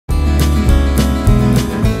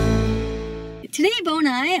Today Bo and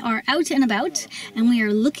I are out and about and we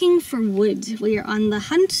are looking for wood. We are on the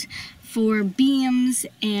hunt for beams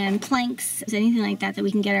and planks, anything like that that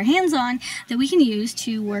we can get our hands on that we can use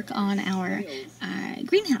to work on our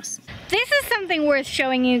greenhouse. This is something worth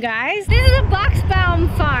showing you guys. This is a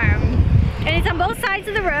box-bound farm and it's on both sides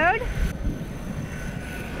of the road.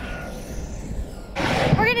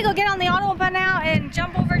 We're gonna go get on the autobahn now and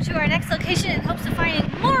jump over to our next location in hopes of finding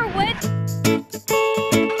more wood.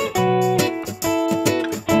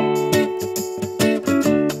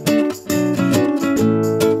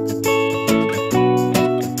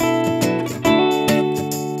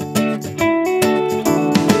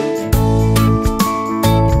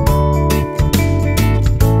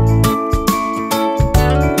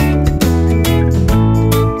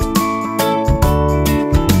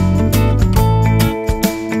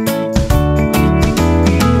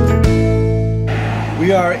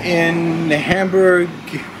 We are in Hamburg,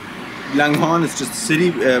 Langhorn. It's just a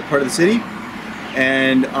city, part of the city.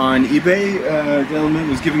 And on eBay, the gentleman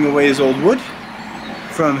was giving away his old wood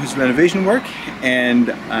from his renovation work,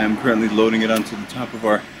 and I'm currently loading it onto the top of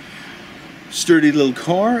our sturdy little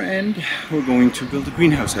car, and we're going to build a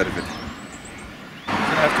greenhouse out of it. So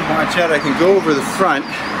I have to watch out. I can go over the front,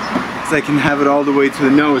 so I can have it all the way to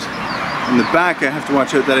the nose. In the back, I have to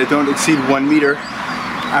watch out that I don't exceed 1 meter.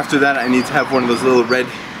 After that, I need to have one of those little red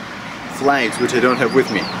flags, which I don't have with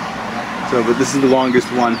me. So, but this is the longest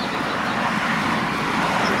one.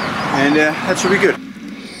 And that should be good.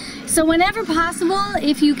 So whenever possible,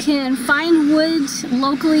 if you can find wood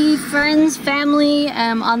locally, friends, family,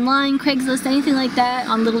 online, Craigslist, anything like that,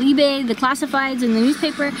 on little eBay, the classifieds in the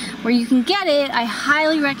newspaper, where you can get it, I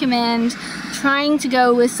highly recommend trying to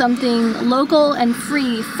go with something local and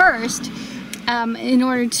free first. In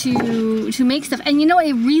order to make stuff. And you know,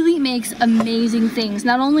 it really makes amazing things.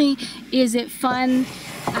 Not only is it fun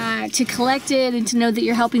to collect it and to know that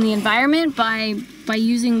you're helping the environment by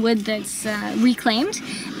using wood that's reclaimed,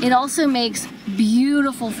 it also makes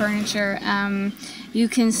beautiful furniture. You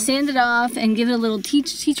can sand it off and give it a little tea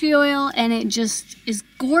tree oil and it just is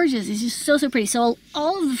gorgeous. It's just so pretty. So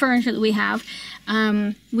all of the furniture that we have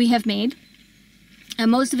made. And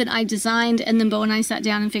most of it I designed, and then Bo and I sat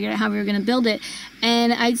down and figured out how we were going to build it.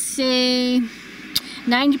 And I'd say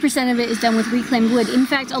 90% of it is done with reclaimed wood. In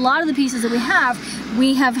fact, a lot of the pieces that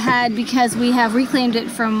we have had because we have reclaimed it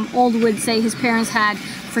from old wood, say his parents had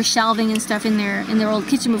for shelving and stuff in their old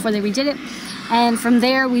kitchen before they redid it. And from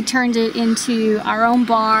there we turned it into our own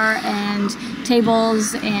bar and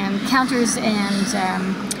tables and counters and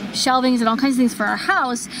shelvings and all kinds of things for our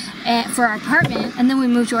house, for our apartment. And then we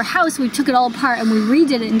moved to our house, we took it all apart and we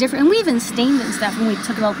redid it in different, and we even stained it and stuff. And we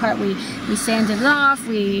took it all apart, we sanded it off,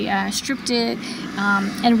 we stripped it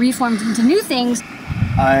and reformed it into new things.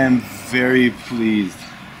 I am very pleased.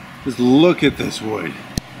 Just look at this wood.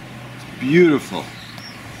 It's beautiful.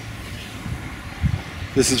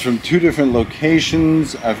 This is from 2 different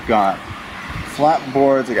locations. I've got flat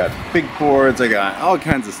boards, I got big boards, I got all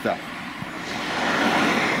kinds of stuff.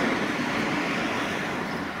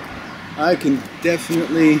 I can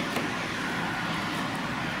definitely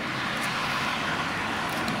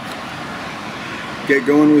get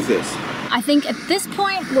going with this. I think at this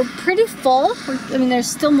point we're pretty full. I mean, there's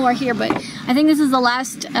still more here, but I think this is the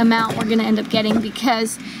last amount we're gonna end up getting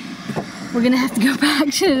because we're gonna have to go back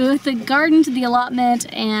to the garden, to the allotment,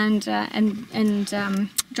 and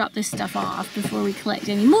drop this stuff off before we collect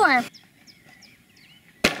any more.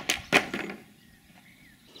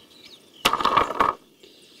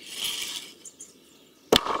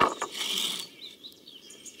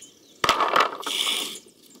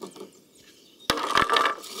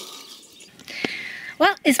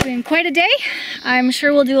 Well, it's been quite a day. I'm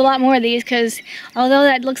sure we'll do a lot more of these because although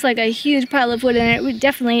that looks like a huge pile of wood, and it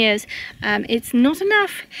definitely is, it's not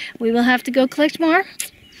enough. We will have to go collect more.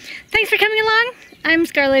 Thanks for coming along. I'm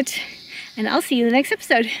Scarlett, and I'll see you in the next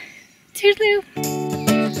episode. Toodaloo!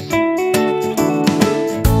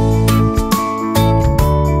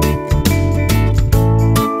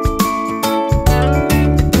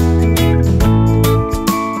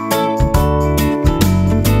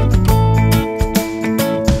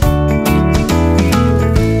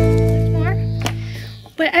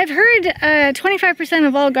 But I've heard 25%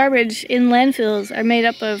 of all garbage in landfills are made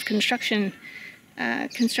up of construction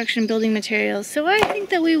building materials. So I think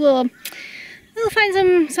that we'll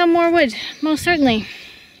find some more wood, most certainly.